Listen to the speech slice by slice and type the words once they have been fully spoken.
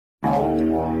He's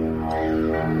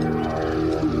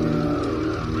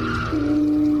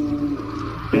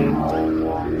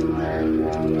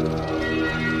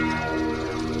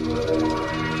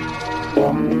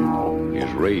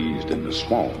raised in the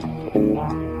swamp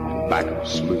and back of the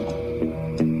slough.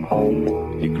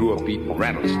 He grew up eating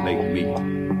rattlesnake meat,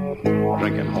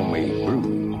 drinking homemade brew.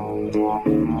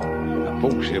 The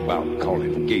folks hereabout call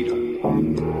him Gator,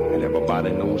 and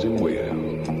everybody knows him well.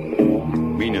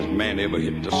 Meanest man ever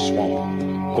hit the swamp.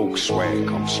 Folks swear he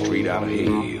comes straight out of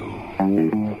hell.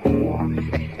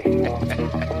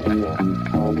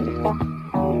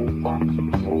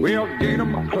 Well, Gator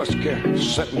McCluskey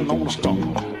sitting on the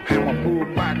stump, hammer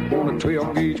pulled back on a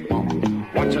 12-gauge pump,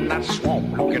 watching that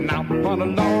swamp, looking out in front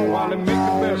of the law while he make the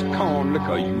best corn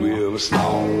liquor you ever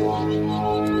saw.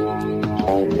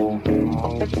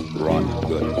 Rotten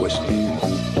good whiskey.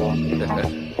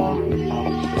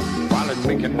 While he's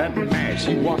making that mash,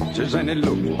 he watches and he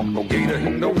looks. Oh, Gator, he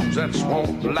knows that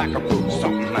swamp like a book.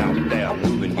 Something out there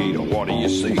moving, Gator, what do you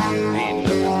see? Ain't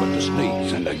nothing but the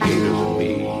snakes and the gators and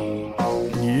me.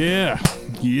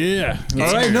 Yeah.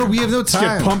 All right, no, we have no time.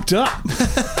 Let's get pumped up.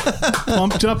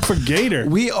 Pumped up for Gator.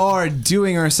 We are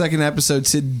doing our second episode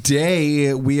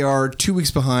today. We are 2 weeks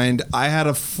behind. I had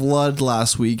a flood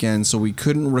last weekend, so we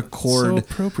couldn't record. So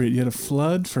appropriate. You had a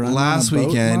flood for last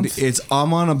weekend. Month? It's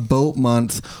I'm on a boat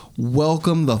month.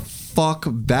 Welcome the fuck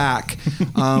back.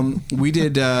 We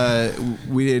did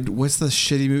what's the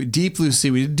shitty movie? Deep Blue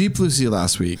Sea. We did Deep Blue Sea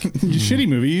last week. Your shitty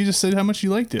movie. You just said how much you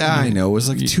liked it. I know. It was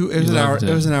like it was an hour. It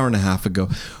was an hour and a half ago.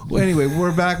 Well, anyway,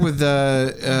 we're back with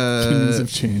Things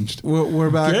have changed. We're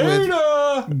back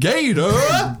with Gator.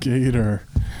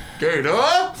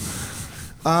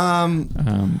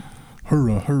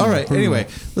 Hurrah. All right. Anyway,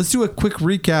 let's do a quick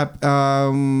recap.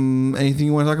 Anything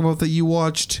you want to talk about that you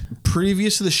watched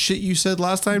previous to the shit you said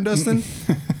last time, Dustin?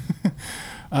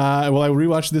 Well, I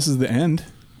rewatched This Is the End,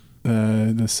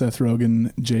 the Seth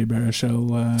Rogen, Jay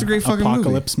Baruchel it's a great fucking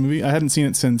apocalypse movie. I hadn't seen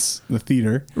it since the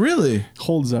theater. Really?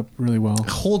 Holds up really well.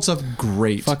 Holds up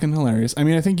great. Fucking hilarious. I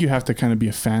mean, I think you have to kind of be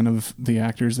a fan of the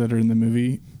actors that are in the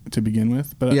movie to begin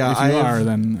with. But yeah, if you are,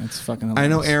 then it's fucking hilarious. I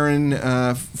know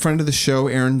Aaron, friend of the show,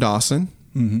 Aaron Dawson.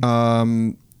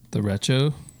 Mm-hmm. The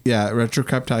Retro? Yeah, Retro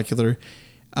Craptacular.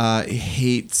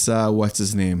 Hates, what's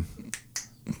his name?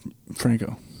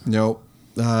 Franco. Nope.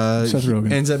 Seth Rogen.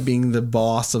 Ends up being the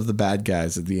boss of the bad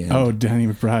guys at the end. Oh, Danny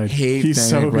McBride. He's Danny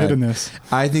so McBride. good in this.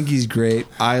 I think he's great.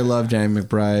 I love Danny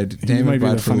McBride. Danny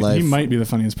McBride for life. He might be the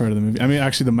funniest part of the movie. I mean,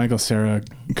 actually, the Michael Cera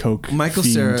Coke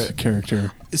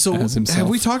character so as himself. Have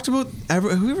we ever talked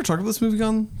about this movie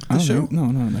on the show? No,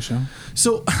 not on the show.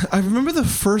 So I remember the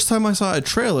first time I saw a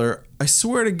trailer, I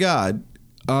swear to God,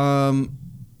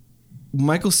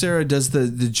 Michael Cera does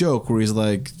the joke where he's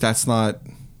like, that's not...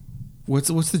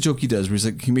 What's the joke he does where he's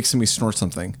like, he makes somebody snort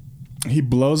something? He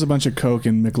blows a bunch of Coke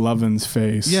in McLovin's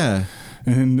face. Yeah.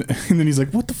 And then he's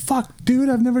like, what the fuck, dude?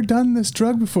 I've never done this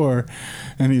drug before.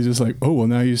 And he's just like, oh, well,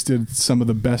 now you just did some of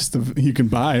the best you can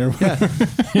buy or whatever.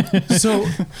 Yeah. So,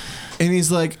 and he's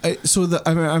like,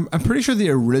 I'm pretty sure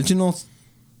the original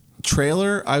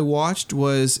trailer I watched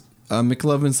was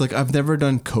McLovin's like, I've never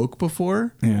done Coke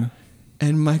before. Yeah.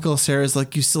 And Michael Cera's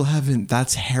like, you still haven't.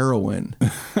 That's heroin.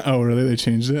 Oh, really? They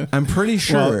changed it? I'm pretty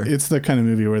sure. Well, it's the kind of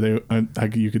movie where they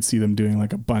you could see them doing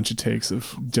like a bunch of takes of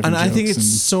different and jokes. I think it's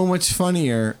so much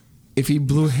funnier if he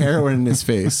blew heroin in his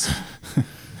face.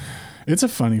 It's a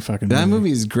funny fucking That movie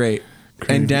is great.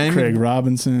 Craig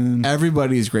Robinson.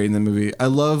 Everybody's great in the movie. I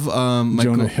love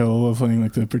Jonah Hill playing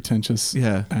like the pretentious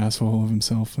asshole of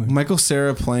himself. Michael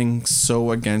Cera playing so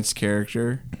against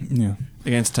character. Yeah.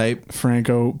 Against type.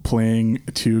 Franco playing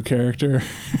to character.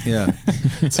 Yeah.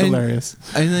 It's hilarious.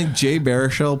 And like Jay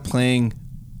Baruchel playing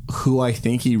who I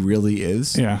think he really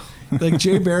is. Yeah. Like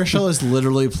Jay Baruchel is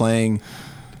literally playing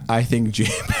I think Jay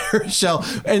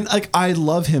Baruchel, and like I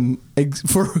love him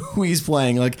for who he's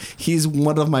playing. Like he's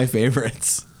one of my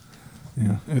favorites.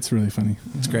 Yeah, it's really funny.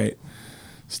 It's great.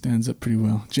 Stands up pretty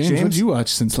well. James, what did you watch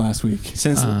since last week?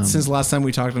 Since last time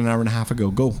we talked an hour and a half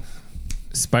ago. Go.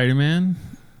 Spider-Man.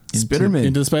 Spider-Man.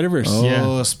 Into the Spider-Verse. Oh,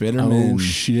 yeah. Spider-Man. Oh,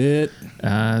 shit.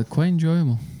 Quite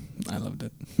enjoyable. I loved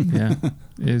it. Yeah,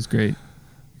 it was great.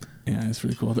 Yeah, it's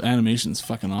really cool. The animation's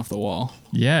fucking off the wall.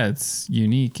 Yeah, it's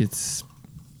unique. It's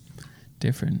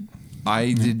different.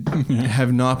 I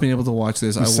have not been able to watch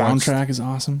this. The soundtrack is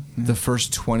awesome. Yeah. The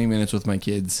first 20 minutes with my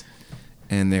kids,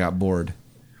 and they got bored.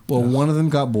 Well, one of them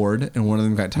got bored, and one of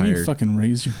them got tired. You fucking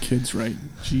raise your kids right.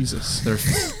 Jesus.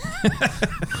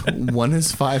 One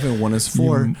is 5 and one is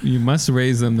 4. You must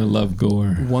raise them to love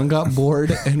gore. One got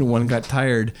bored and one got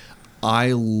tired.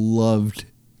 I loved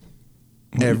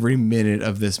every minute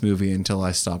of this movie until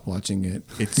I stop watching it.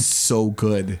 It's so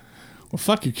good. Well,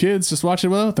 fuck your kids. Just watch it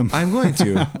without them. I'm going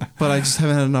to, but I just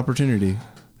haven't had an opportunity.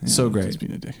 So great. Just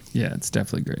being a dick. Yeah, it's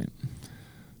definitely great.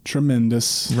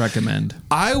 Tremendous. Recommend.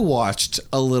 I watched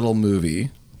a little movie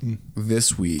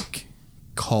this week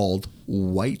called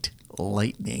White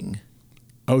Lightning.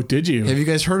 Oh, did you? Have you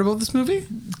guys heard about this movie?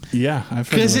 Yeah, I've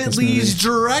heard Because about it this movie. leads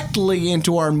directly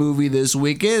into our movie this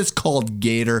week. It's called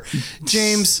Gator.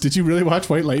 James, Did you really watch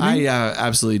White Lightning? I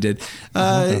absolutely did.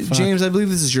 the fuck? James, I believe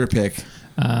this is your pick.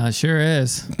 Sure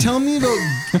is. Tell me about.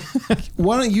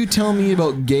 Why don't you tell me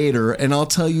about Gator, and I'll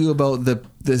tell you about the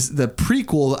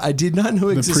prequel that I did not know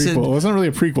the existed. prequel. It wasn't really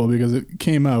a prequel because it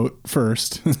came out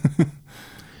first.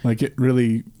 Like it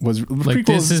really was. Like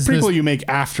Prequel you make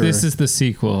after. This is the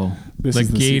sequel. This like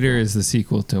is the Gator sequel. is the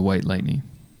sequel to White Lightning.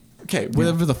 Okay,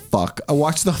 whatever the fuck. I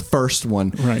watched the first one.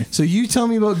 Right. So you tell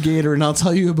me about Gator, and I'll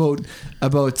tell you about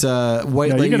White Yeah,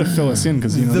 Lightning. you got to fill us in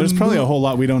because The there's probably mo- a whole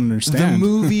lot we don't The understand.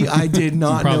 movie I did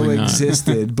not know Probably not.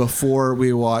 existed before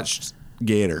we watched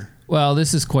Gator. Well,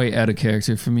 this is quite out of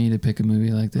character for me to pick a movie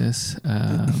like this.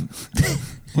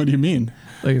 What do you mean?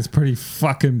 Like it's pretty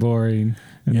fucking boring.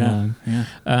 And long.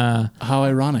 yeah. How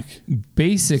ironic.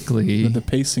 Basically, The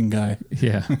pacing guy.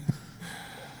 yeah.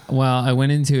 Well, I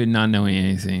went into it not knowing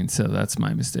anything, so that's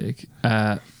my mistake.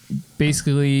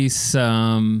 Basically,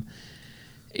 some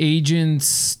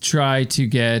agents try to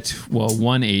get,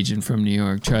 one agent from New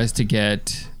York tries to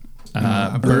get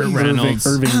Burt Reynolds.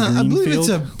 Irving I believe it's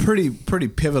Greenfield? a pretty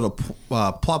pivotal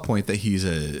plot point that he's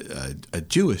a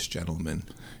Jewish gentleman.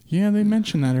 Yeah, they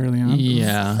mentioned that early on.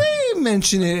 Yeah. They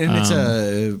mention it, and it's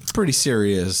a pretty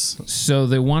serious. So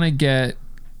they want to get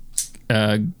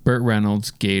Burt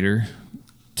Reynolds, Gator,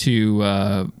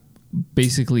 to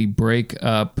basically break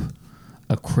up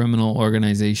a criminal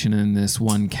organization in this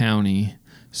one county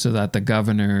so that the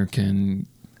governor can,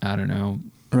 I don't know.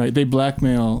 Right, they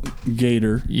blackmail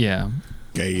Gator Yeah.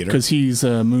 Gator. because he's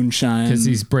a moonshine. Because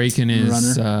he's breaking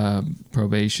his runner.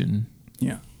 probation.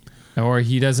 Yeah. Or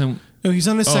he doesn't. No, he's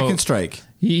on his Oh. second strike.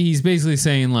 He's basically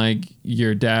saying, like,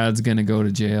 your dad's going to go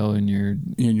to jail and your.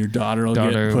 And your daughter will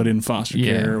Daughter- get put in foster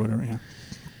yeah. care or whatever. Yeah.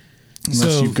 Unless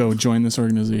So- you go join this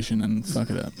organization and fuck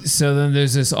it up. So then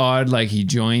there's this odd, like, he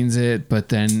joins it, but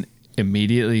then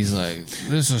immediately he's like,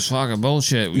 this is fucking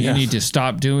bullshit. You Yeah. need to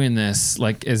stop doing this.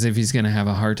 Like, as if he's going to have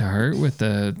a heart to heart with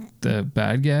the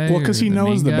bad guy. Well, because or he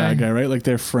knows main the bad guy, right? Like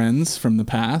they're friends from the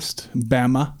past.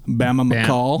 Bama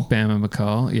McCall. Bama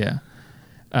McCall, yeah.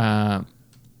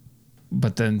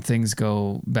 But then things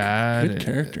go bad. Good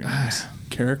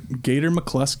character. Gator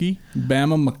McCluskey,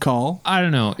 Bama McCall, I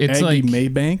don't know. It's Aggie like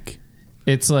Maybank.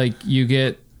 it's like you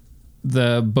get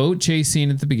the boat chase scene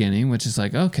at the beginning, which is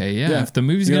like, okay, yeah, if the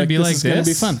movie's You're gonna be this like is gonna this,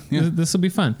 be fun. Yeah. this will be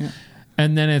fun.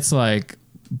 And then it's like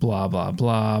blah blah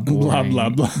blah, Blah boring, blah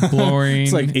blah. boring.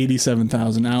 It's like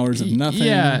 87,000 hours of nothing.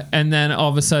 Yeah, and then all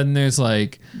of a sudden there's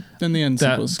like Then the end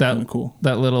that sequel's kind of cool.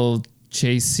 that little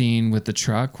chase scene with the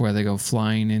truck where they go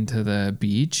flying into the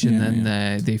beach and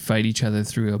then they fight each other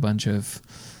through a bunch of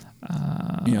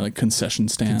Yeah, like concession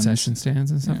stands. concession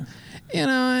stands and stuff. You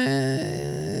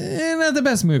know, not the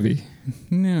best movie.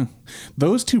 Yeah,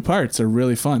 those two parts are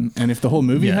really fun, and if the whole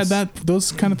movie Yes. had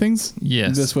those kind of things,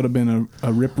 Yes. this would have been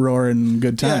a rip roaring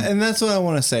good time. Yeah, and that's what I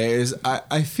want to say is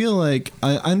I feel like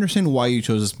I understand why you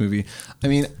chose this movie. I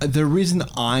mean, the reason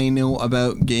I know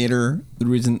about Gator, the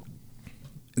reason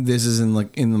this is in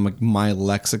my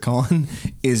lexicon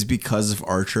is because of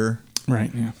Archer.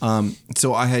 Right. Yeah.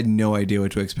 So I had no idea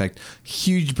what to expect.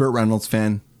 Huge Burt Reynolds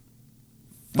fan.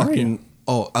 Fucking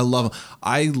I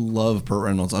love Burt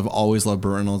Reynolds. I've always loved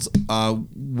Burt Reynolds.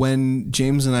 When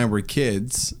James and I were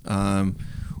kids,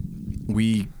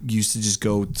 we used to just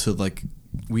go to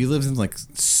we lived in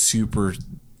super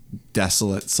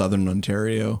desolate southern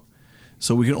Ontario.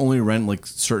 So we could only rent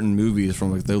certain movies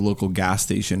from the local gas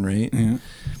station, right? Yeah.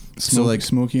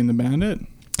 Smokey and the Bandit.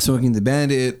 Smoking the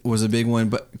Bandit was a big one,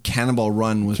 but Cannonball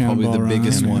Run was probably the Cannonball Run,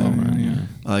 biggest Cannonball one. Run,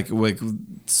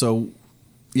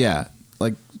 yeah.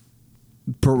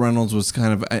 Burt Reynolds was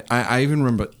kind of. I even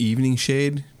remember Evening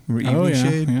Shade. Remember Evening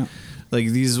Shade? Yeah.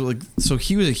 So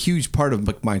he was a huge part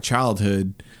of my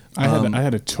childhood. I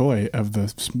had a toy of the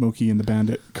Smokey and the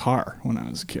Bandit car when I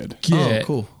was a kid. Get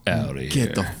cool. out of here.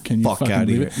 Get the Can you fuck fucking out of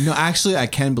believe here. No, actually, I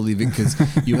can believe it because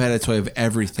you had a toy of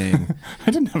everything.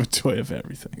 I didn't have a toy of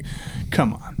everything.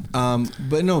 Come on.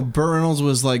 But no, Burt Reynolds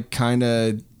was kind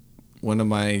of one of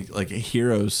my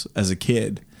heroes as a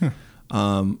kid.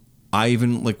 I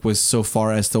even was so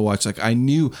far as to watch I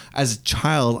knew as a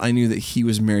child I knew that he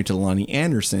was married to Lonnie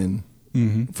Anderson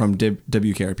from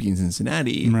WKRP in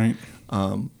Cincinnati. Right.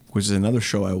 which is another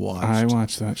show I watched. I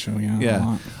watched that show. Yeah.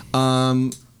 Yeah. A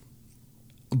lot.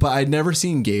 But I'd never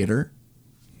seen Gator.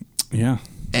 Yeah.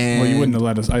 And Well, you wouldn't have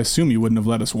let us. I assume you wouldn't have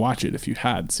let us watch it if you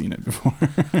had seen it before,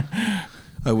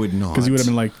 I would not. because you would have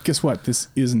been like, "Guess what? This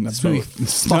isn't a This movie boat.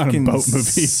 This is not a fucking boat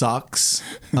movie. sucks.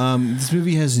 This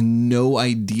movie has no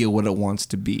idea what it wants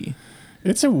to be.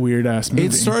 It's a weird ass movie.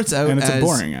 It starts out and it's as- a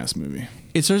boring ass movie.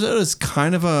 It starts out as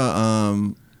kind of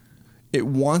a it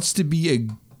wants to be a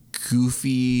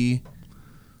goofy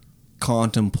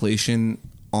contemplation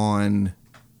on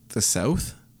the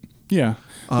South. Yeah,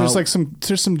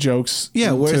 there's some jokes.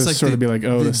 Yeah, where to it's like sort of the- be like,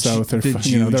 oh, the the South are the they're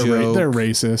Jew joke. they're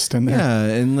racist and they're Yeah,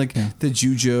 and like the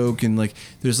Jew joke, and like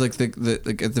there's like the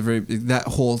like at the very that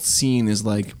whole scene is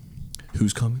like,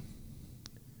 who's coming?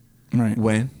 right.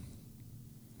 When?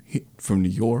 From New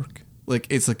York. Like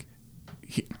it's like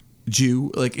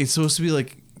Jew. Like it's supposed to be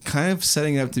like kind of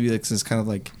setting up to be like this kind of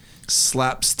like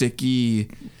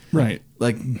slapsticky, Right.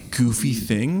 like goofy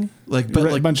thing. Like but a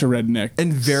like bunch of redneck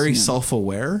and very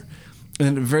self-aware,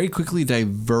 and it very quickly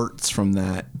diverts from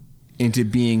that into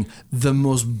being the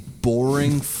most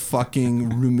boring fucking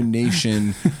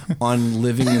rumination on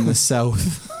living in the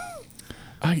South.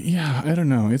 I don't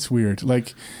know. It's weird.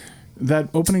 Like that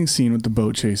opening scene with the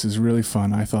boat chase is really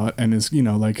fun, I thought, and is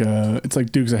like it's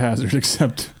like Dukes of Hazzard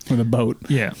except with a boat,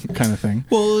 Yeah. kind of thing.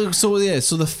 Well, so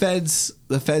the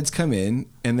feds come in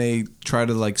and they try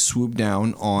to like swoop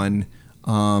down on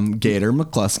Gator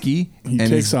McCluskey He and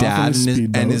his takes off on dad his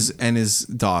speedboat. and his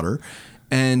daughter,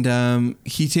 and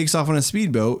he takes off on a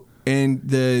speedboat and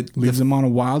Leaves them on a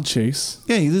wild chase.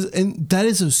 and that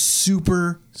is a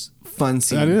super fun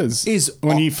scene. That is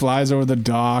when he flies over the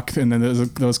dock, and then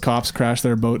those cops crash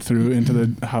their boat through into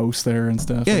the house there and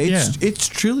stuff. Yeah, Like, it's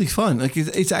truly fun. Like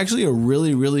it's actually a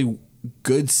really really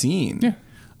good scene.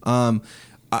 Yeah.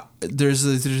 There's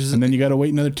And then you got to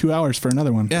wait another 2 hours for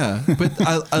another one. yeah, but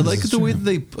I like the way that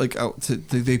they like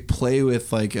they play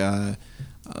with like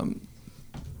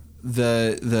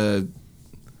the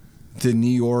New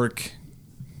York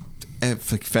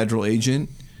like federal agent.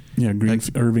 Yeah,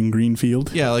 Irving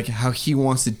Greenfield. Yeah, like how he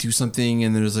wants to do something,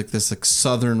 and there's like this like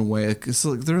southern way. Like, it's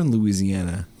like they're in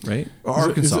Louisiana, right? Or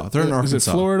Arkansas. They're in Arkansas. Is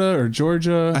it Florida or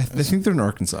Georgia? I think they're in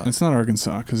Arkansas. It's not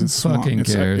Arkansas because it's swamp. Fucking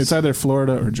cares. It's either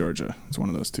Florida or Georgia. It's one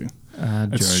of those two.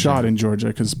 It's Georgia. shot in Georgia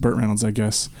because Burt Reynolds, I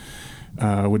guess,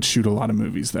 would shoot a lot of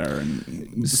movies there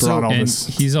and brought all and this.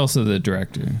 he's also the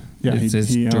director. Yeah, It's his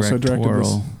he also directed this.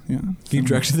 directorial. Yeah, He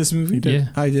directed this movie. He did. Yeah.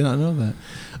 I did not know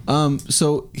that.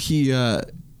 So he,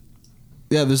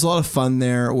 there's a lot of fun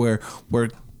there where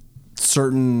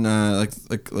certain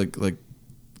like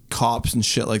cops and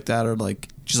shit like that are like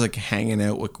just like hanging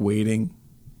out, like waiting,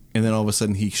 and then all of a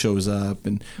sudden he shows up,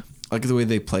 and like the way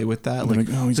they play with that, like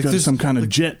oh, he's got there's, some kind of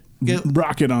jet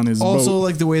rocket on his also boat.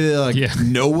 like the way that like Yeah.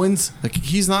 no one's like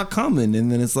he's not coming, and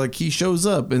then it's like he shows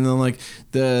up, and then like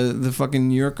the fucking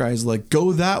New York guy's like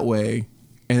go that way,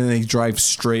 and then they drive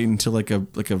straight into like a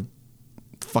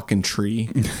fucking tree.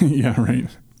 Yeah, right.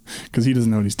 Because he doesn't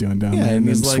know what he's doing down there in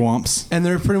he's them like- swamps. and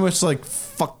they're pretty much like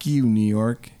fuck you, New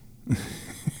York.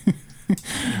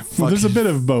 Well, there's a bit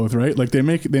of both, right? Like they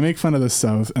make fun of the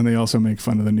South, and they also make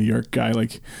fun of the New York guy.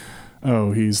 Like,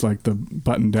 oh, he's like the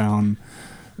button down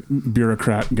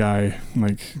bureaucrat guy.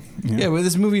 Like, Yeah, but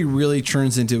this movie really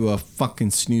turns into a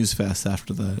fucking snooze fest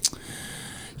after that.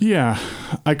 Yeah,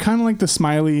 I kind of like the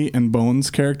Smiley and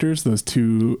Bones characters, those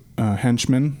two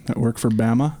henchmen that work for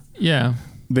Bama. Yeah.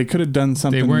 They could have done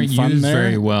something. They weren't fun used there.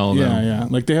 very well, though. Yeah.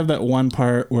 Like they have that one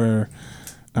part where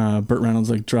Burt Reynolds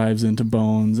like drives into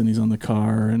Bones and he's on the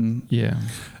car, and Yeah.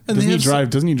 And doesn't they he have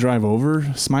Doesn't he drive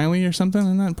over Smiley or something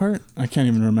in that part? I can't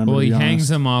even remember. Well, to he be hangs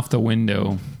honest. him off the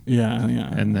window, Yeah.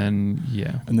 and then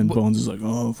And then Bones is like,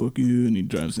 "Oh, fuck you," and he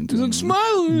drives into him.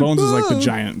 Smiley. Bones is like the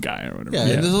giant guy or whatever. Yeah,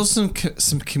 and there's also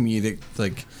some comedic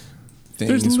like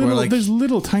things There's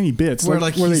little tiny bits where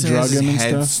where he they has drug his him and head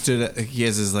stuff. stood at, he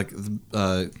has his like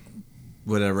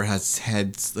whatever has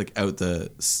heads like out the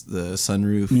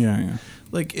sunroof. Yeah.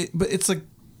 Like it, but it's like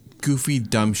goofy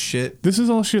dumb shit. This is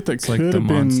all shit that like could the have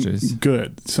been monsters.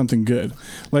 good, something good.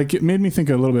 Like it made me think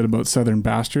a little bit about Southern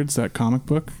Bastards, that comic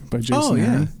book by Jason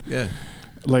Aaron. yeah.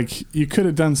 Like you could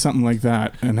have done something like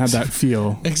that and had that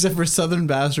feel. Except for Southern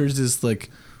Bastards is like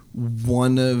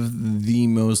one of the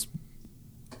most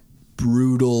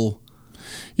brutal.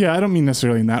 Yeah, I don't mean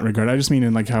necessarily in that regard. I just mean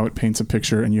in like how it paints a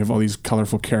picture, and you have all these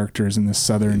colorful characters in this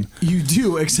Southern. You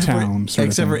do, except Town for sort of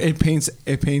except for thing.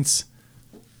 it paints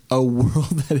a world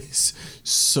that is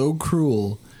so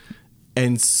cruel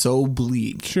and so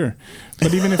bleak. Sure,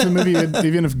 but even if the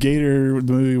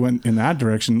movie went in that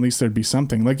direction, at least there'd be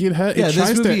something. Like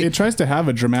it tries to have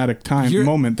a dramatic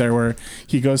moment there where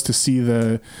he goes to see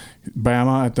the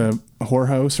Bama at the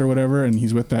whorehouse or whatever, and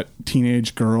he's with that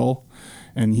teenage girl,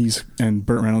 and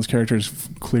Burt Reynolds' character is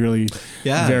clearly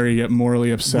very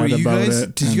morally upset about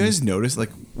it. Did you guys notice, like,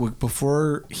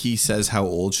 before he says how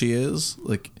old she is,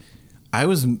 like, I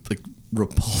was like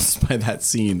repulsed by that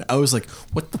scene. I was like,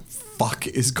 what the fuck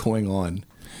is going on?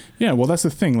 Yeah, well, that's the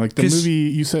thing. Like the movie,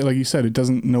 you said, it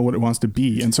doesn't know what it wants to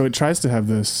be, and so it tries to have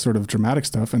this sort of dramatic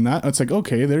stuff, and that it's like,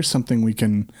 okay, there's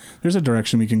a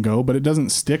direction we can go, but it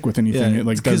doesn't stick with anything. It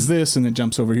like does this, and it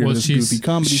jumps over here to this goofy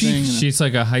comedy thing. She's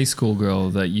like a high school girl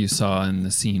that you saw in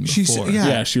the scene before.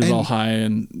 She was all high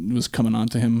and was coming on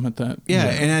to him at that. Yeah,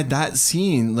 and at that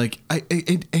scene, like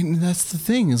and that's the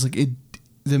thing is like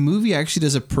the movie actually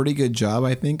does a pretty good job,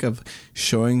 I think, of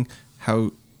showing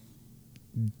how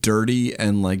dirty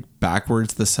and like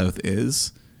backwards the South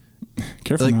is.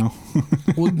 Careful now.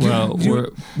 Well,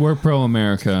 we're pro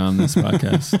America on this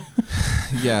podcast.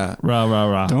 Yeah, rah rah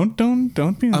rah. Don't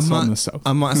be insulting the South.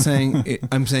 I'm not saying it,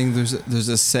 I'm saying there's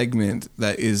a segment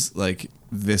that is like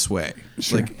this way.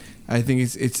 Sure. Like I think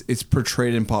it's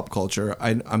portrayed in pop culture.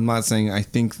 I'm not saying I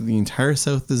think the entire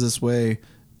South is this way,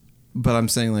 but I'm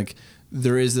saying like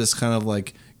there is this kind of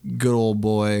like good old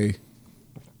boy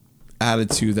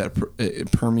attitude that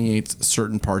it permeates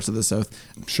certain parts of the South.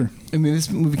 Sure. I mean,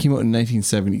 this movie came out in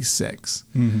 1976.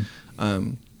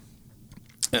 Mm-hmm.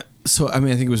 So, I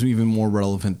mean, I think it was even more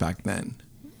relevant back then.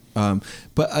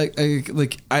 But I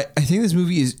think this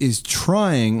movie is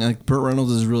trying, like Burt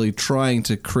Reynolds is really trying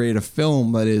to create a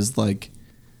film that is like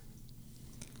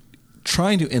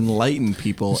trying to enlighten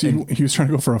people. See, he was trying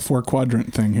to go for a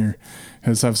 4-quadrant thing here.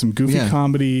 Has to have some goofy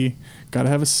comedy, got to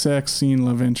have a sex scene,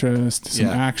 love interest, some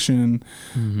action,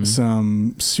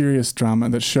 some serious drama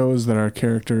that shows that our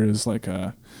character is like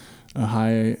a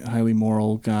highly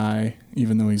moral guy,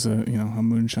 even though he's a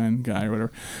moonshine guy or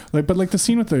whatever. Like, but like the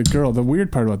scene with the girl, the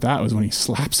weird part about that was when he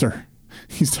slaps her.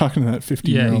 He's talking to that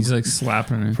 15-year-old he's like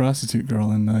slapping her prostitute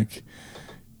girl, and like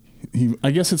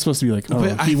I guess it's supposed to be like,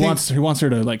 he wants her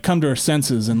to like come to her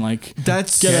senses and like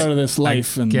get out of this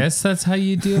life. I guess that's how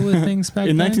you deal with things back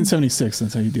in then. 1976.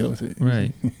 That's how you deal with it,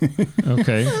 right?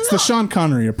 Okay, it's the Sean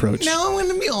Connery approach. Now I'm going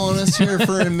to be honest here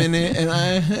for a minute,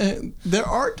 and there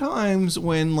are times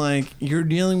when like you're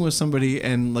dealing with somebody,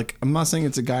 and like I'm not saying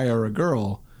it's a guy or a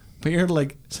girl, but you're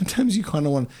like sometimes you kind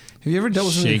of want. Have you ever dealt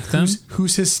with somebody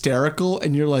who's hysterical,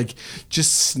 and you're like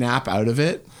just snap out of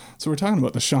it? So we're talking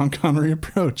about the Sean Connery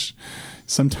approach.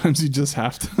 Sometimes you just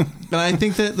have to. And I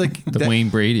think that like the Wayne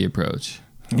Brady approach.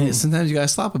 Yeah, sometimes you gotta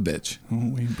slap a bitch.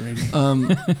 Oh, Wayne Brady.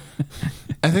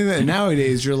 I think that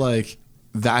nowadays you're like,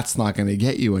 that's not going to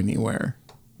get you anywhere.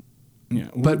 Yeah,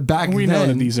 but back we then, know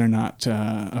that these are not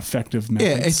effective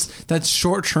methods. Yeah, that's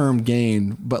short-term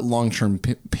gain, but long-term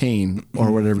pain, or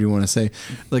whatever you want to say.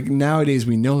 Like nowadays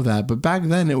we know that, but back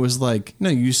then it was like, no,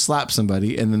 you slap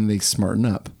somebody and then they smarten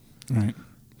up. Right.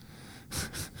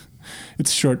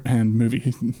 It's shorthand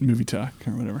movie talk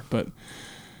or whatever, but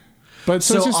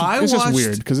so it's just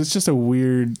weird because it's just a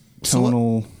weird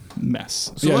tonal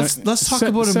mess. So let's talk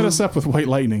about set us up with White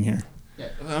Lightning here. Yeah,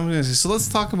 I'm gonna say, so let's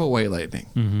talk about White Lightning.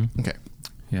 Mm-hmm. Okay.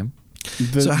 Yeah.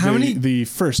 The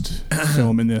first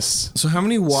film in this? So how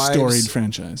many storied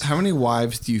franchise? How many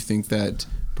wives do you think that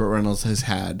Burt Reynolds has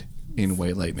had in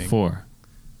White Lightning? 4.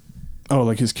 Oh,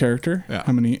 like his character? Yeah.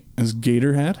 How many has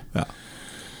Gator had? Yeah.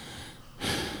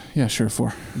 Yeah, sure,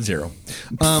 4. 0.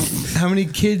 How many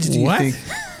kids do you think?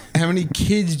 How many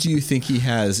kids do you think he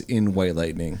has in White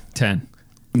Lightning? 10.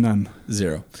 None.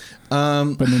 0.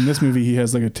 But in this movie, he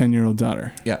has like a 10-year-old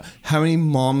daughter. Yeah. How many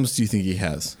moms do you think he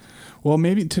has? Well,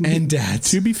 maybe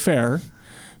dads. To be fair,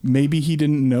 maybe he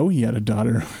didn't know he had a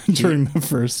daughter during the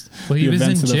first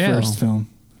events of the first film.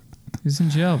 He was in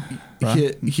jail.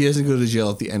 He doesn't go to jail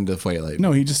at the end of White Lightning.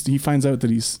 No, he finds out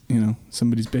that he's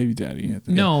somebody's baby daddy.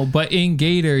 No, but in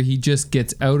Gator, he just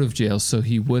gets out of jail, so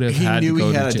he would have had to go to jail.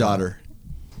 He knew he had a daughter.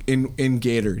 In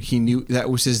Gator, he knew that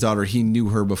was his daughter. He knew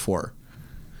her before.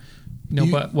 No,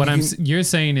 but what you're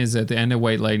saying is at the end of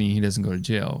White Lightning, he doesn't go to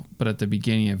jail. But at the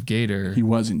beginning of Gator, he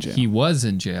was in jail. He was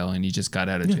in jail, and he just got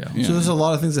out of jail. Yeah. So there's a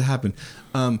lot of things that happen.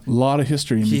 A lot of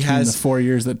history in between the 4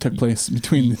 years that took place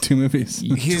between the two movies.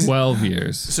 12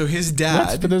 years. So his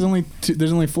dad. But there's only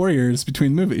 4 years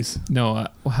between movies. No,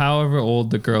 however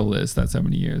old the girl is, that's how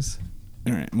many years.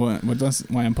 All right. Well,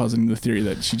 why I'm positing the theory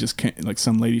that she just can't, like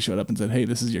some lady showed up and said, "Hey,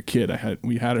 this is your kid.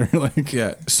 we had her." Like,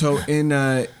 yeah. So in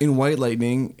White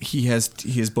Lightning, he has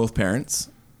both parents.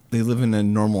 They live in a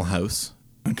normal house.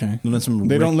 Okay.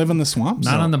 They don't live in the swamps?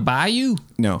 Not on the bayou?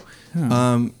 No.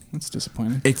 Oh, that's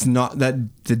disappointing. It's not that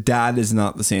the dad is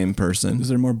not the same person. Is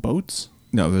there more boats?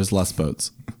 No, there's less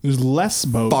boats. There's less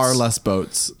boats? Far less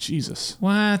boats. Jesus.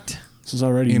 What? This is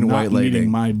already In not White Lightning.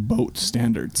 meeting my boat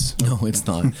standards. No, it's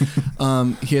not.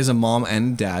 He has a mom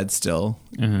and dad still.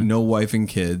 Uh-huh. No wife and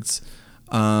kids.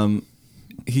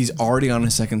 He's already on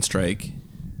his second strike.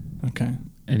 Okay.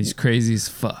 And he's crazy as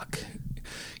fuck.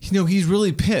 He's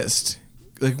really pissed.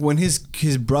 Like when his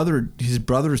brother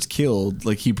is killed,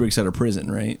 like he breaks out of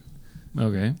prison, right?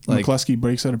 Okay. Like McCluskey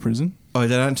breaks out of prison? Oh,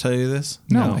 did I not tell you this?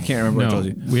 No. I can't remember what I told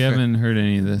you. We haven't heard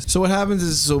any of this. So what happens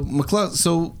is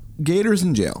so Gator's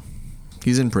in jail.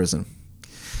 He's in prison.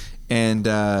 And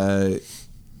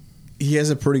he has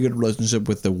a pretty good relationship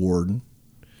with the warden.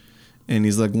 And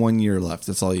he's like 1 year left.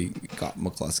 That's all he got,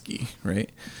 McCluskey,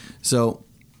 right? So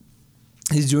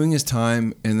he's doing his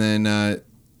time, and then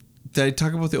did I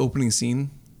talk about the opening scene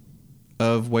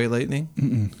of White Lightning?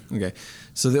 Mm-mm. Okay.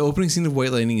 So the opening scene of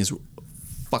White Lightning is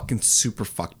fucking super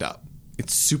fucked up.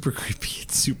 It's super creepy.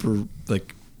 It's super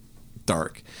like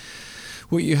dark.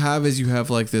 What you have is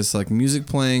like this like music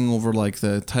playing over like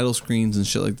the title screens and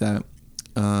shit like that.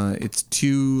 It's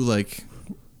two like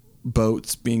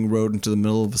boats being rowed into the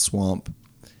middle of a swamp,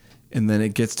 and then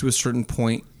it gets to a certain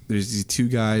point. There's these two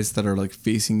guys that are like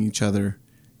facing each other,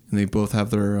 and they both have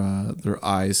their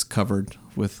eyes covered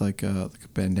with like a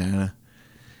bandana,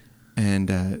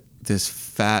 and this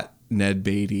fat Ned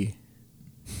Beatty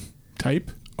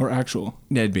Type or actual?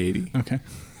 Ned Beatty. Okay.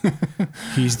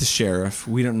 He's the sheriff.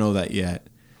 We don't know that yet,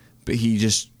 but he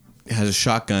just has a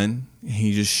shotgun. And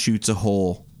he just shoots a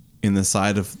hole in the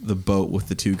side of the boat with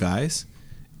the two guys,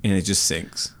 and it just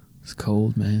sinks. It's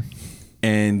cold, man.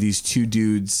 And these two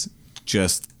dudes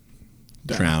just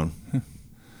drown. And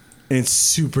it's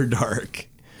super dark.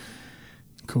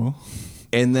 Cool.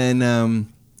 And then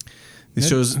it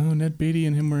shows. Oh, Ned Beatty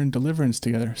and him were in Deliverance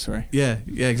together. Sorry. Yeah,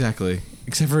 exactly.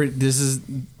 Except for this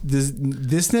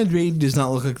Ned Beatty does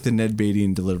not look like the Ned Beatty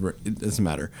in Deliverance. It doesn't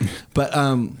matter. But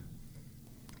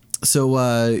so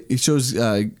it shows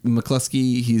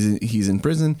McCluskey. He's in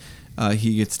prison.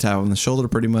 He gets tapped on the shoulder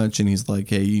pretty much, and he's like,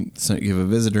 "Hey, you have a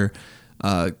visitor."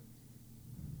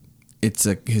 It's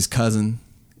his cousin,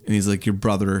 and he's like, "Your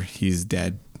brother, he's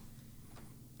dead."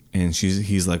 And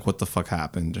he's like, "What the fuck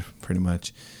happened?" Pretty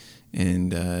much,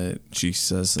 and she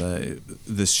says,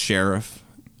 "This sheriff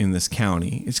in this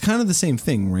county." It's kind of the same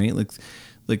thing, right?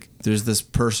 Like there's this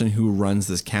person who runs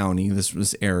this county,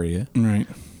 this area, right,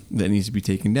 that needs to be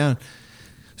taken down.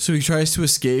 So he tries to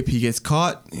escape. He gets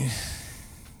caught.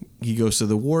 He goes to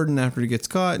the warden after he gets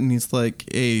caught, and he's like,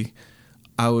 "Hey,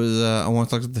 I want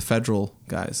to talk to the federal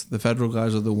guys. The federal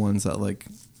guys are the ones that like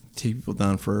take people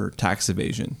down for tax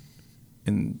evasion,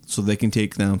 and so they can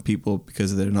take down people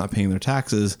because they're not paying their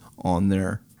taxes on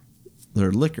their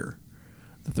liquor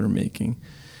that they're making."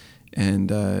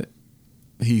 And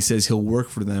he says he'll work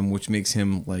for them, which makes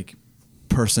him like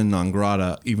person non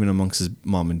grata even amongst his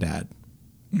mom and dad.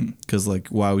 Because like,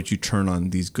 why would you turn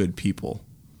on these good people?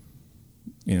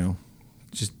 You know,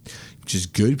 just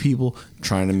good people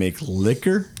trying to make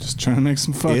liquor, just trying to make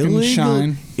some fucking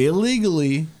shine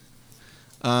illegally.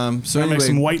 So anyway, make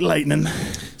some White Lightning.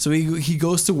 So he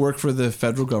goes to work for the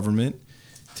federal government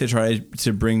to try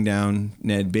to bring down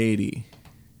Ned Beatty,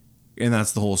 and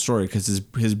that's the whole story because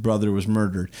his brother was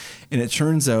murdered, and it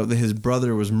turns out that his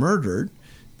brother was murdered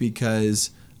because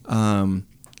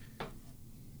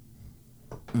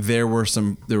there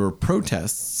were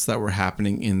protests that were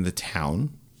happening in the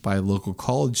town by local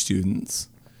college students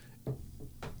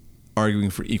arguing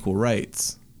for equal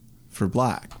rights for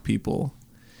black people.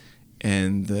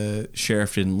 And the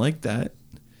sheriff didn't like that.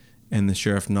 And the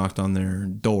sheriff knocked on their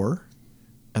door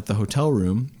at the hotel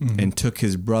room and took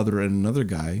his brother and another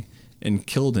guy and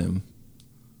killed him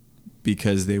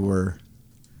because they were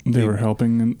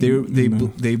helping.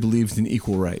 They believed in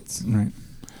equal rights. Right.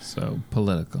 So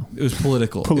political. It was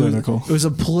political. Political. It was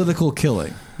a political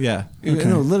killing. Yeah. Okay.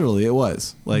 No, literally, it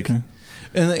was. Like, okay.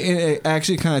 And it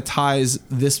actually kind of ties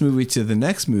this movie to the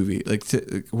next movie. Like,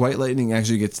 White Lightning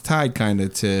actually gets tied kind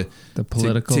of to the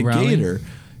political to rally? Gator,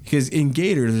 because in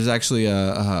Gator there's actually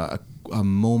a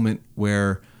moment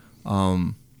where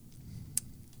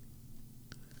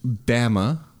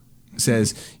Bama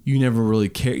says you never really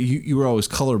care. You were always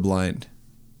colorblind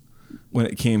when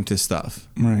it came to stuff,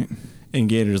 right? And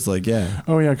Gator's like, yeah.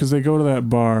 Oh yeah, because they go to that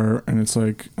bar and it's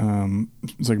like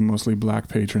mostly black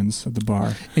patrons at the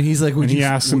bar. And he's like, he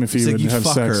asks him if he would have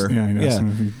sex. Her. Yeah, he asks him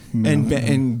if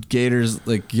he, and Gator's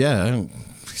like, yeah,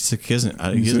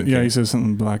 He says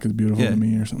something black is beautiful to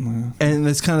me or something like that. And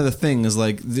that's kind of the thing is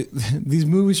like these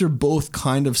movies are both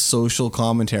kind of social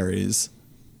commentaries,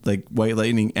 like White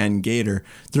Lightning and Gator.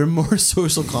 They're more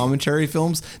social commentary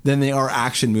films than they are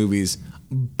action movies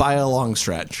by a long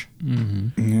stretch.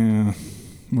 Mm-hmm.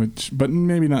 Yeah, but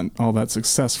maybe not all that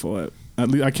successful. At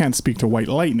least I can't speak to White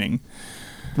Lightning.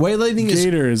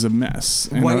 Gator is a mess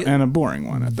and a boring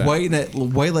one at that.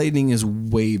 White Lightning is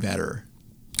way better.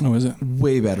 Oh, is it?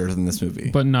 Way better than this movie.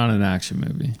 But not an action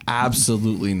movie.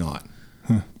 Absolutely not.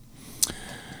 Huh.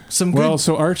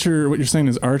 So Archer, what you're saying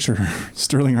is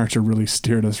Sterling Archer really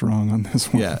steered us wrong on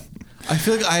this one. Yeah. I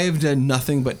feel like I have done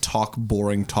nothing but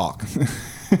boring talk for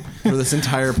this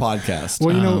entire podcast.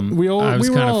 Well, I was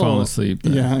kind of falling asleep.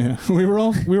 Yeah. We were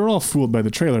all fooled by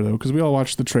the trailer though, because we all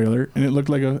watched the trailer and it looked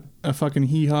like a fucking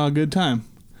hee-haw good time.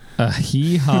 A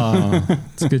hee-haw.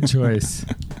 It's a good choice.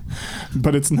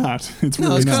 But it's not. It's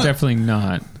really not. It's definitely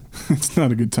not. It's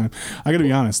not a good time. I gotta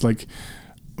be honest. Like,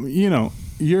 I'm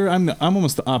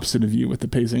almost the opposite of you with the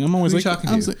pacing. I'm always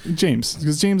James,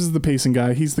 because James is the pacing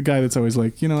guy. He's the guy that's always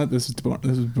like, you know what, this is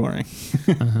boring.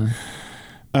 Uh-huh.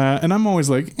 And I'm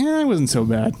always like, it wasn't so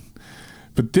bad.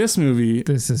 But this movie,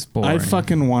 this is boring. I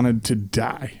fucking wanted to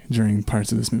die during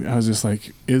parts of this movie. I was just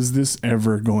like, is this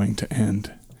ever going to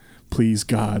end? Please,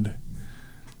 God,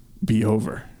 be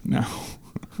over now.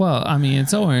 Well, I mean,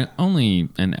 it's only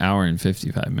an hour and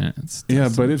 55 minutes. Yeah,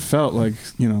 but it felt like,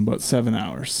 about 7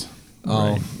 hours.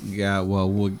 Oh, right. Yeah. Well,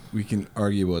 we can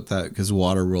argue about that because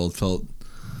Waterworld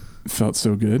felt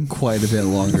so good. Quite a bit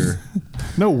longer.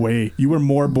 No way. You were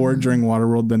more bored during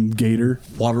Waterworld than Gator.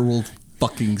 Waterworld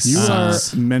fucking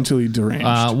sucks. You are mentally deranged.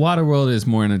 Waterworld is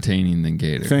more entertaining than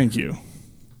Gator. Thank you.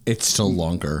 It's still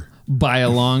longer. By a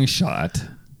long shot.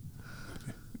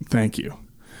 Thank you.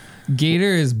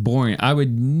 Gator is boring. I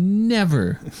would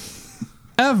never,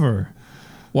 ever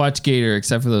watch Gator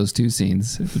except for those two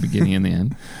scenes at the beginning and the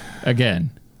end. Again.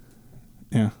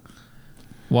 Yeah.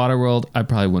 Waterworld, I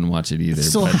probably wouldn't watch it either. It's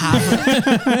still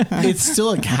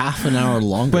like half an hour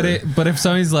longer. But if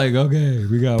somebody's like, okay,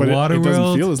 we got Waterworld. It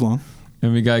doesn't feel as long.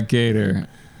 And we got Gator.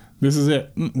 This is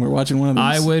it. We're watching one of these.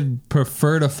 I would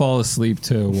prefer to fall asleep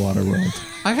to Waterworld.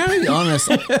 I gotta be honest.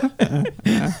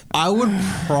 I would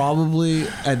probably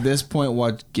at this point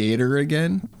watch Gator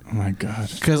again. Oh my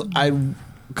God. Because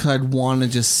I'd want to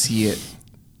just see it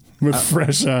with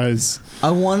fresh eyes. I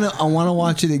want to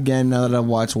watch it again now that I've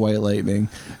watched White Lightning.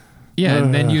 Yeah,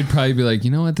 and then you'd probably be like, you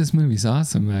know what, this movie's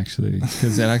awesome actually,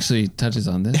 because it actually touches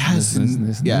on this.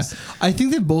 This. I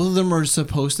think that both of them are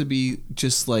supposed to be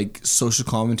just like social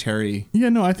commentary. Yeah,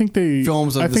 no, I think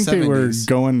films of the 70s. They were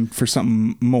going for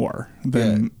something more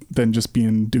than just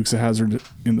being Dukes of Hazzard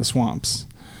in the swamps.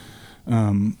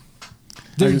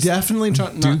 They're definitely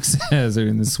trying. Dukes of Hazzard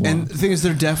in the swamps. And the thing is,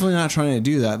 they're definitely not trying to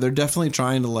do that. They're definitely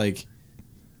trying to like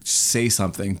say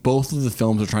something. Both of the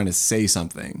films are trying to say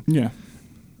something. Yeah.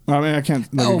 I mean, I can't.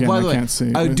 By the way, I can't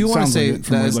say. I do want to say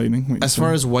that as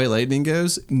far as White Lightning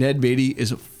goes, Ned Beatty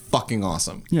is fucking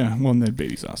awesome. Yeah, well, Ned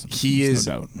Beatty's awesome. He is.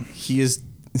 No doubt. He is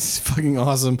fucking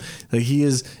awesome. Like he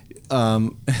is.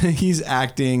 He's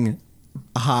acting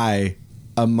high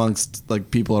amongst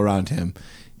like people around him.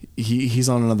 He's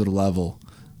on another level.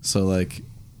 So like,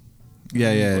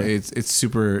 it's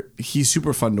super. He's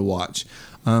super fun to watch.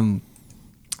 Burt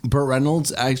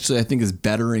Reynolds actually, I think, is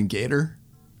better in Gator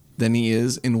than he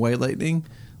is in White Lightning.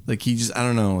 Like he just, I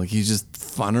don't know, like he's just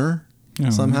funner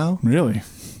somehow. Really?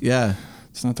 Yeah.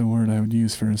 It's not the word I would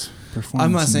use for his performance.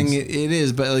 I'm not saying it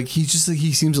is, but like he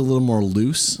seems a little more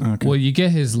loose. Okay. Well, you get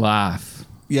his laugh.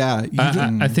 Yeah.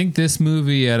 I think this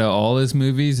movie, out of all his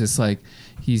movies, it's like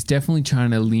he's definitely trying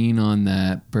to lean on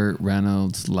that Burt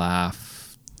Reynolds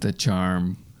laugh, the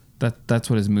charm.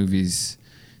 That's what his movies,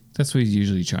 that's what he's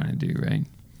usually trying to do, right?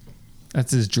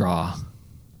 That's his draw.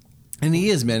 And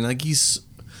he is, man. Like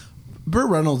Burt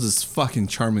Reynolds is fucking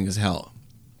charming as hell.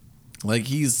 Like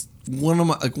he's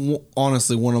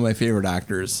honestly one of my favorite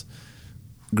actors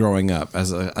growing up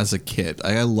as a kid.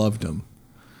 I loved him.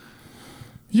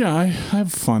 Yeah, I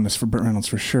have fondness for Burt Reynolds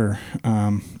for sure.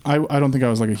 I don't think I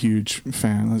was like a huge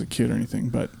fan as a kid or anything,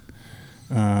 but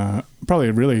probably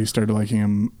really started liking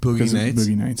him because of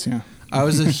Boogie Nights. Yeah, I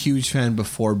was a huge fan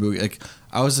before Boogie. Like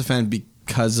I was a fan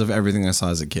because of everything I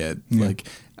saw as a kid. Yeah. Like.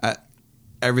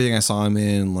 Everything I saw him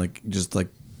in, like, just like,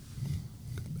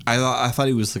 I thought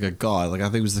he was like a god. Like, I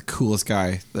think he was the coolest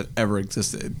guy that ever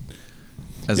existed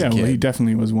as a kid. Yeah, well, he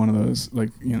definitely was one of those,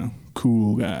 like,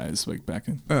 cool guys, like, back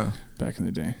in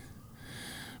the day.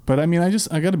 But, I mean, I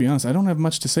got to be honest, I don't have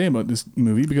much to say about this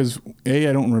movie because, A,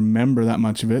 I don't remember that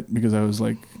much of it because I was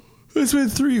like... It's been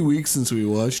 3 weeks since we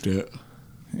watched it.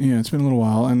 Yeah, it's been a little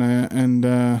while,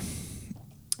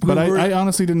 but I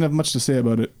honestly didn't have much to say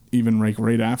about it even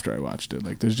right after I watched it.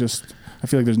 Like, I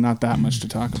feel like there's not that much to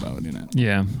talk about in it.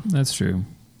 Yeah, that's true.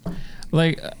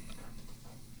 Like,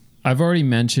 I've already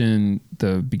mentioned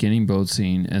the beginning boat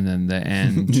scene and then the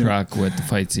end truck with the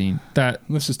fight scene.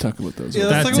 Let's just talk about those. Yeah,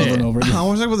 let's talk about I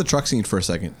want to talk about the truck scene for a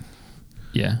second.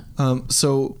 Yeah.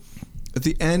 So at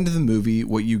the end of the movie,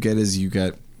 what you get is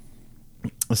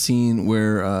a scene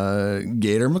where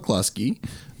Gator McCluskey,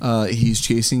 he's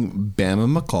chasing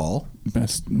Bama McCall.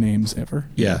 Best names ever.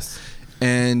 Yes.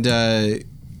 And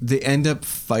they end up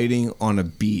fighting on a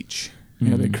beach.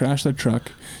 Yeah, they crash their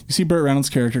truck. You see Burt Reynolds'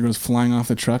 character goes flying off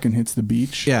the truck and hits the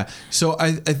beach. Yeah. So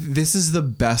I this is the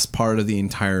best part of the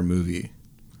entire movie,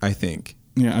 I think.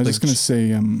 Yeah, I was just going to say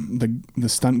the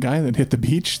stunt guy that hit the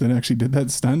beach that actually did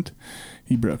that stunt,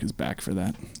 he broke his back for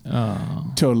that.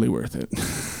 Oh. Totally worth it.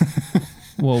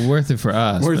 Well, worth it for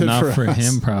us, but not for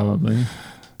him probably.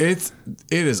 It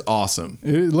is awesome.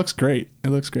 It looks great.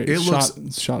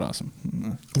 It's shot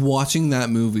awesome. Watching that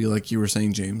movie, like you were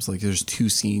saying, James, like there's two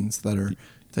scenes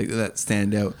that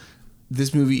stand out.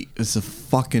 This movie is a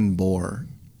fucking bore.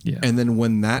 Yeah. And then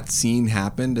when that scene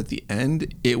happened at the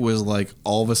end, it was like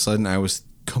all of a sudden I was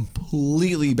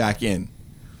completely back in.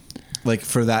 Like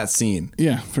for that scene.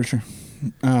 Yeah, for sure.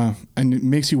 And it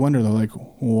makes you wonder though, like,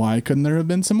 why couldn't there have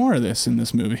been some more of this in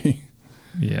this movie?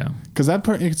 Yeah. Because that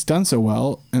part, it's done so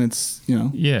well, and it's,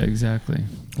 Yeah, exactly.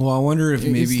 Well, I wonder if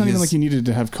maybe it's not even like you needed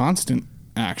to have constant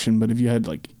action, but if you had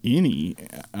like any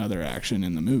other action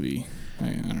in the movie, I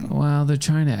don't know. Well, they're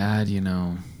trying to add,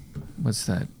 what's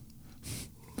that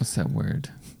word?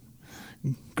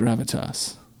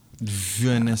 Gravitas.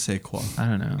 Je ne sais quoi. I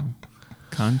don't know.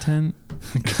 Content?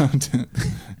 Content.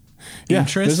 Yeah,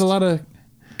 Interest? there's a lot of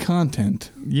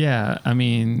content. Yeah, I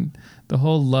mean, the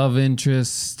whole love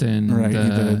interest and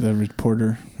the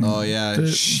reporter. Oh yeah,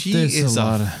 she there's is a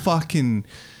lot a of- fucking.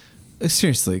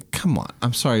 Seriously, come on.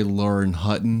 I'm sorry, Lauren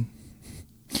Hutton.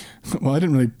 Well, I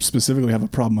didn't really specifically have a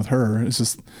problem with her. It's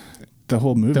just the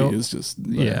whole movie is just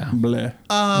bleh. Bleh.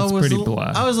 It's pretty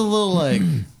blah. I was a little like.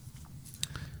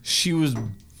 She was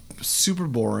super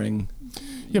boring.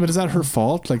 Yeah, but is that her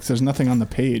fault? Like, there's nothing on the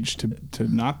page to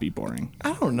not be boring.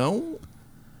 I don't know.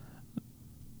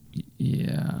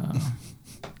 Yeah.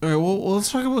 All right, well,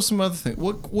 let's talk about some other things.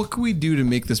 What can we do to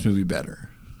make this movie better?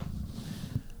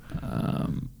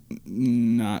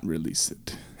 Not release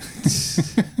it.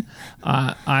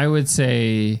 I would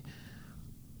say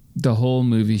the whole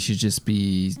movie should just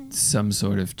be some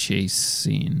sort of chase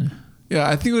scene. Yeah,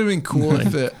 I think it would have been cool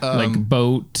if it like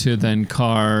boat to then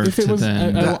car If it to was,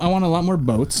 then. I want a lot more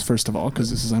boats, first of all,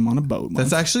 because I'm on a boat.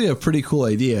 That's actually a pretty cool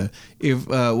idea. If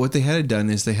what they had done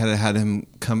is they had him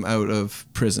come out of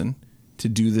prison to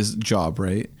do this job,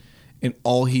 right? And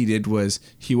all he did was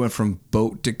he went from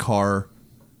boat to car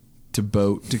to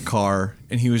boat to car,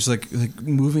 and he was like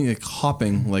moving, like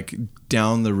hopping, like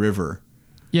down the river.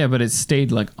 Yeah, but it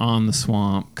stayed like on the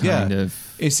swamp, kind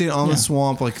of. It stayed on the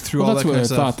swamp, like through all that's that what kind I of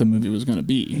stuff. thought the movie was going to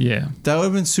be. Yeah. That would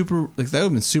have been super. Like that would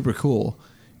have been super cool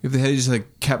if they had just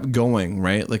like kept going,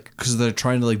 right? Like because they're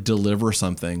trying to like deliver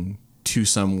something to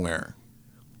somewhere,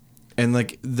 and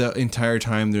like the entire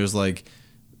time there's like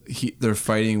they're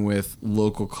fighting with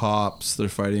local cops. They're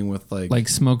fighting with like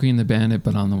Smokey and the Bandit,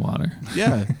 but on the water.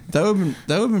 Yeah, that would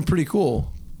have been pretty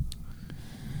cool.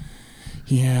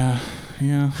 Yeah,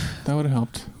 that would have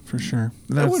helped for sure.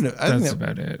 That's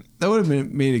about it. That would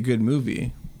have made a good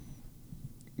movie.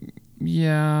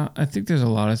 Yeah, I think there's a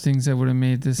lot of things that would have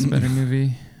made this a better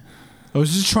movie. I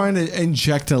was just trying to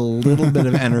inject a little bit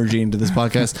of energy into this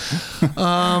podcast.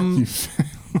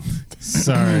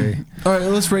 Sorry. All right,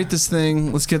 let's rate this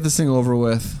thing. Let's get this thing over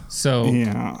with. So,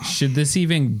 should this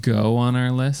even go on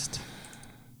our list?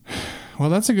 Well,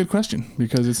 that's a good question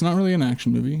because it's not really an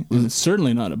action movie. It's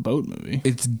certainly not a boat movie.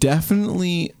 It's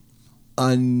definitely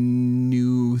a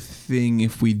new thing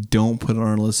if we don't put it on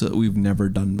our list that we've never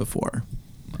done before.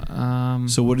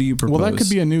 So what do you propose? Well, that could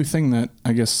be a new thing that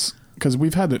I guess because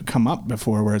we've had it come up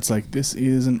before where it's like this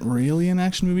isn't really an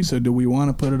action movie. So do we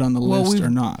want to put it on the list or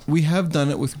not? We have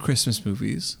done it with Christmas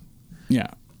movies.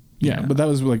 Yeah, but that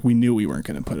was like we knew we weren't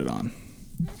going to put it on.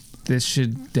 This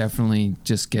should definitely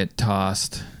just get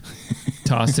tossed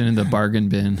into the bargain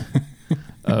bin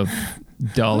of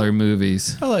dollar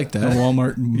movies. I like that. The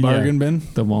Walmart bargain bin.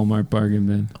 The Walmart bargain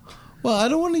bin. Well, I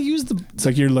don't want to use the. It's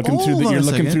like you're looking through the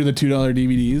 $2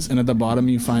 DVDs, and at the bottom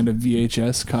you find a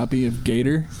VHS copy of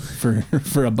Gator for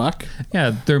 $1.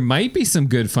 Yeah, there might be some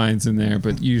good finds in there,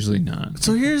 but usually not.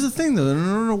 So here's the thing, though.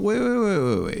 No.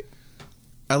 Wait.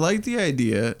 I like the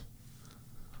idea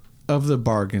of the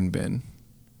bargain bin,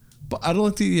 But I don't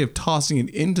like the idea of tossing it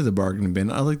into the bargain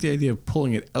bin. I like the idea of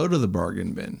pulling it out of the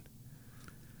bargain bin.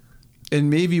 And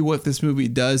maybe what this movie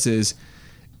does is,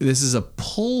 this is a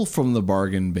pull from the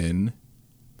bargain bin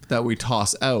that we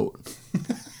toss out.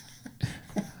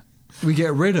 We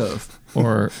get rid of.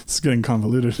 Or it's getting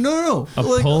convoluted. No. A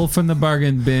pull from the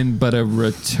bargain bin, but a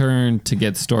return to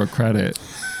get store credit.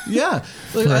 Yeah,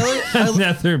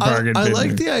 Another bargain bin. I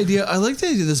like the idea. I like the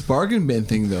idea of this bargain bin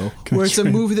thing, though, where it's a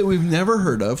movie that we've never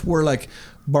heard of. We're like,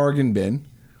 bargain bin.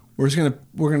 We're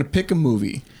gonna pick a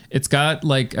movie. It's got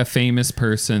like a famous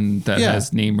person that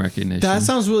has name recognition. That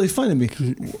sounds really fun to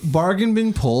me. Bargain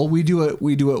bin pull. We do it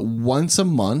once a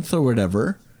month or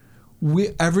whatever.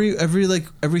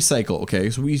 Every cycle.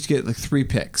 Okay, so we each get like 3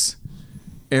 picks.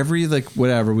 Every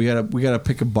whatever we gotta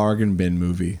pick a bargain bin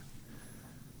movie.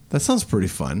 That sounds pretty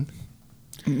fun.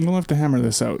 We'll have to hammer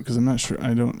this out because I'm not sure.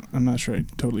 I'm not sure I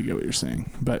totally get what you're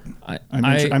saying, but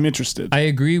I'm interested. I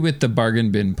agree with the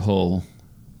bargain bin pull.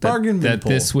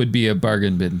 This would be a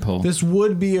bargain bin pull. This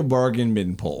would be a bargain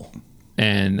bin pull.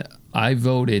 And I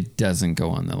vote it doesn't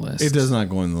go on the list. It does not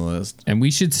go on the list. And we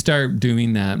should start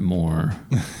doing that more.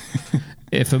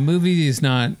 If a movie is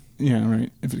not... Yeah,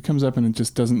 right. If it comes up and it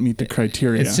just doesn't meet the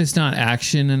criteria. It's just not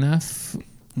action enough.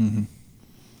 Mm-hmm.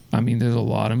 I mean, there's a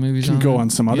lot of movies can go on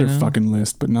some other fucking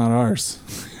list, but not ours.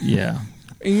 Yeah.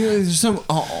 And, there's some...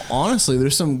 honestly,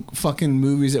 there's some fucking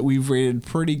movies that we've rated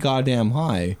pretty goddamn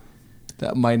high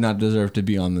that might not deserve to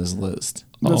be on this list.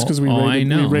 That's because we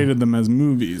rated them as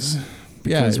movies.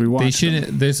 Because we watched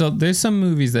them. There's some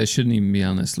movies that shouldn't even be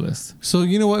on this list. So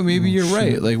you know what? Maybe you're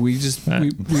right. Like we just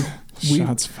we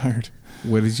shots fired.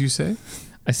 What did you say?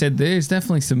 I said there's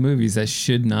definitely some movies that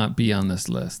should not be on this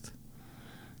list.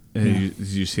 Did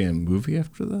you say a movie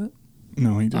after that?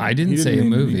 No, he didn't. I didn't say a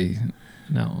movie.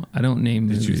 No, I don't name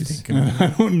movies. Did you think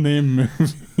I don't name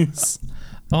movies.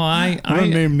 Oh, I don't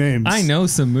name names. I know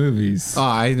some movies. Oh,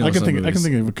 I know. I can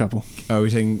think of a couple. Are we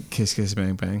saying Kiss Kiss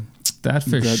Bang Bang? That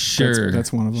for sure.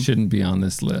 That's one of them. Shouldn't be on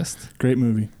this list. Great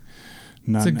movie.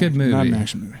 It's a good movie. Not an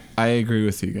action movie. I agree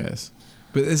with you guys.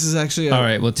 But this is actually all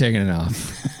right. We're taking it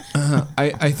off.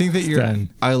 I think that you're. Done.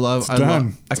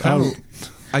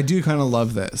 I do kind of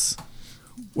love this,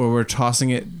 where we're tossing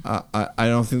it. I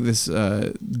don't think this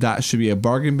that should be a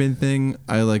bargain bin thing.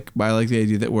 I like the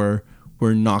idea that we're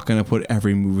not going to put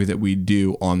every movie that we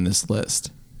do on this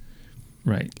list.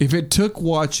 Right. If it took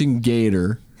watching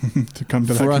Gator to come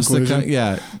to that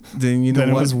conclusion, then you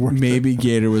know what? Maybe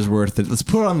Gator was worth it. Let's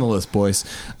put it on the list, boys.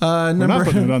 We're not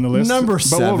putting it on the list. Number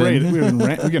 7. But we'll rate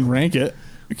it. We can rank it.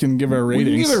 We can give our ratings.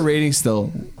 We can give it a rating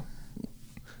still.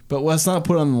 But let's not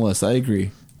put it on the list. I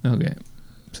agree. Okay.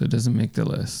 So it doesn't make the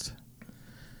list.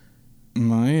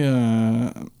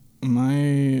 My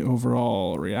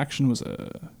overall reaction was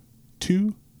a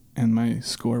 2. And my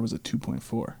score was a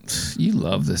 2.4. You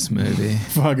love this movie.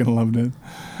 Fucking loved it.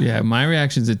 Yeah, my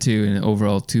reaction's a 2 and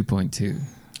overall 2.2.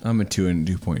 I'm a 2 and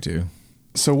a 2.2.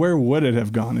 So where would it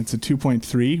have gone? It's a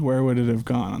 2.3. Where would it have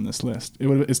gone on this list?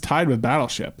 It's tied with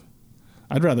Battleship.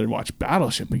 I'd rather watch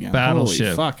Battleship again. Battleship.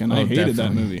 Holy fuck, and I hated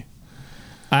that movie.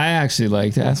 I actually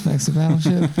liked aspects of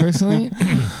Battleship, personally.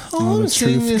 All I'm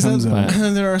saying is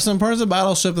that there are some parts of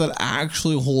Battleship that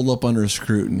actually hold up under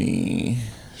scrutiny.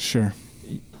 Sure.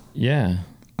 Yeah.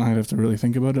 I'd have to really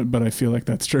think about it, but I feel like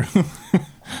that's true.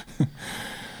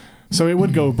 So it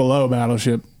would go below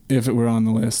Battleship if it were on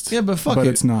the list. Yeah, but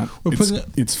it's not.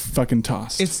 It's fucking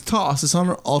tossed. It's tossed. It's on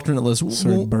our alternate list.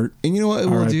 Sorry, Bert. And you know what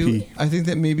we'll do? I think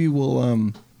that maybe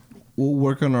we'll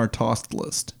work on our tossed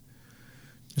list.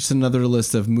 Just another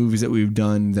list of movies that we've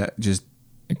done that just...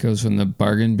 It goes from the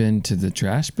bargain bin to the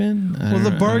trash bin?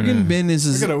 The bargain bin is...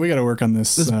 We got to work on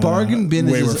this. This bargain bin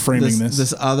way we're framing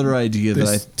this other idea that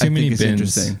I think is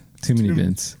interesting. Too many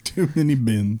bins. Too many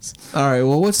bins. All right,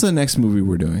 well, what's the next movie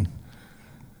we're doing?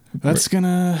 That's going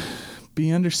to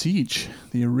be Under Siege.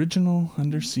 The original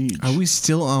Under Siege. Are we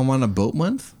still on a boat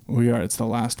month? We are. It's the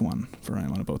last one for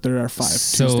I'm on a boat. There are 5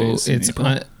 Tuesdays in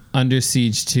April. Under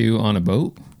Siege 2 on a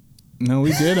boat? No,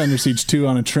 we did Under Siege 2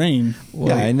 on a train.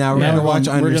 Well, and now we're going to watch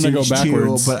Under Siege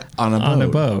 2, but on a boat. On a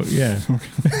boat, yeah.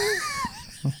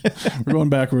 We're going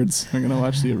backwards. We're going to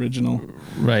watch the original.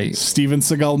 Right. Steven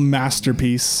Seagal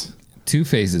masterpiece.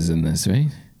 Two-Face's in this, right?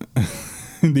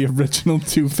 The original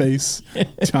Two-Face.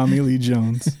 Tommy Lee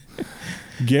Jones.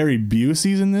 Gary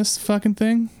Busey's in this fucking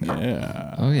thing?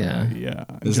 Yeah. Oh, yeah. Yeah.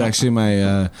 This is actually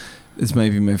my... This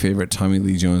might be my favorite Tommy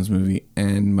Lee Jones movie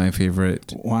and my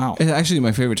favorite... Wow. It's actually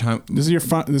my favorite time... This is your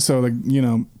fun... So,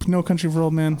 No Country for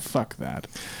Old Men? Fuck that.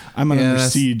 I'm an Under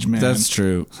Siege man. That's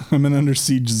true. I'm an Under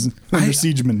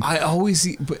Siegeman. I always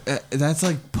see... But that's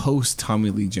like post Tommy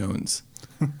Lee Jones.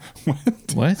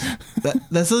 What?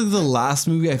 That's like the last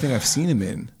movie I think I've seen him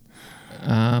in.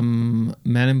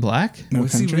 Men in Black? No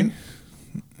What's Country? he been?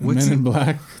 What's Men he, in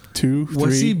Black 2, 3.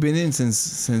 What's he been in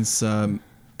since The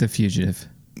Fugitive.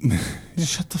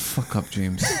 Shut the fuck up,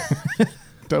 James.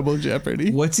 Double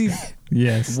Jeopardy? What's he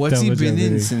Yes. What's he Double been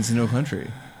Jeopardy. in since No Country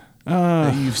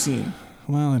that you've seen?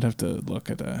 Well, I'd have to look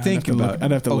at I'd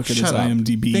have to look at his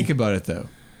IMDb. Think about it though.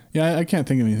 Yeah, I can't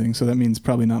think of anything, so that means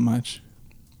probably not much.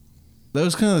 That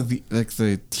was kind of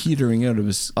the teetering out of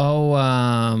his. Oh,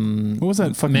 What was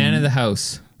that fucking Man of the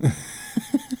House.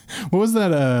 What was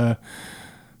that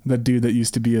that dude that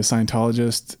used to be a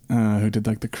Scientologist who did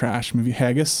like the Crash movie?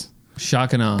 Haggis?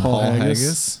 Shock and Awe. Paul Haggis?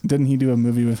 Haggis? Didn't he do a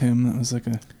movie with him that was like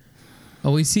a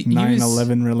Oh, he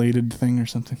 9/11 related thing or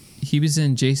something? He was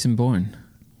in Jason Bourne.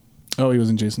 Oh, he was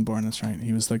in Jason Bourne, that's right.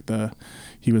 He was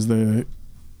the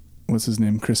what's his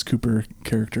name? Chris Cooper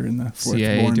character in the fourth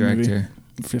CIA Bourne director. movie.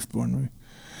 Fifth Bourne movie.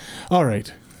 All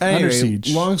right. Anyway, Under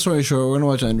Siege. long story short, we're gonna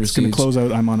watch Under It's going Siege. to close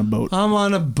out I'm on a boat. I'm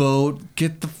on a boat.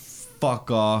 Get the fuck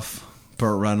off,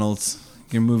 Burt Reynolds.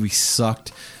 Your movie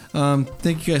sucked.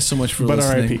 Thank you guys so much for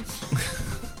listening. R.I.P.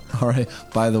 All right.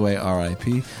 By the way,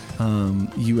 R.I.P.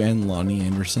 You and Lonnie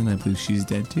Anderson. I believe she's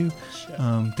dead too.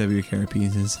 WKRP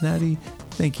in Cincinnati.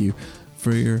 Thank you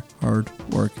for your hard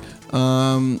work.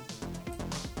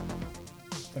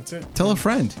 That's it. Tell a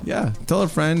friend. Yeah. Tell a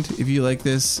friend if you like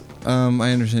this.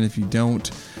 I understand if you don't.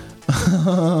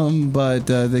 But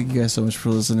thank you guys so much for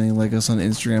listening. Like us on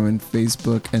Instagram and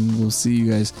Facebook. And we'll see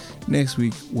you guys next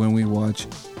week when we watch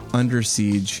Under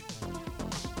Siege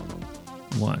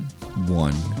 1.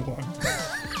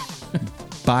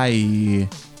 Bye.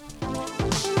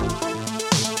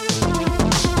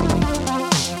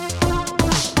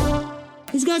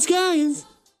 He's got scallions.